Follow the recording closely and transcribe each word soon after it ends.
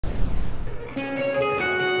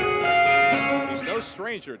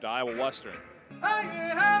stranger to Iowa Western.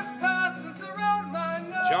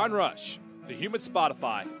 John Rush, the Human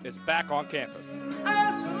Spotify, is back on campus.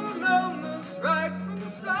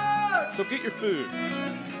 So get your food,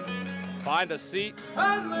 find a seat,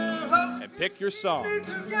 and pick your song.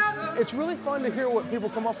 It's really fun to hear what people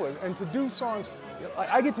come up with and to do songs.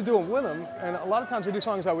 I get to do them with them, and a lot of times I do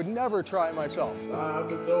songs I would never try myself. I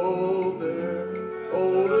was older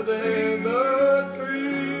than the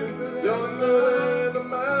trees, younger than the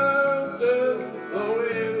mountains,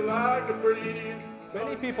 blowing like a breeze.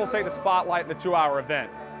 Many people take the spotlight in the 2-hour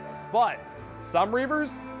event, but some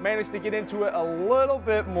Reavers manage to get into it a little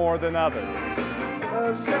bit more than others.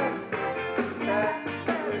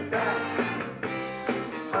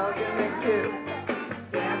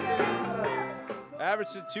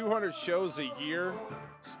 Averaging 200 shows a year,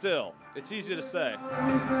 still, it's easy to say.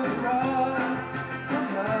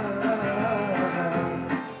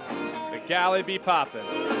 The galley be poppin'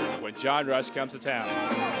 when John Rush comes to town.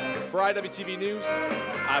 For IWTV News,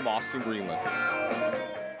 I'm Austin Greenland.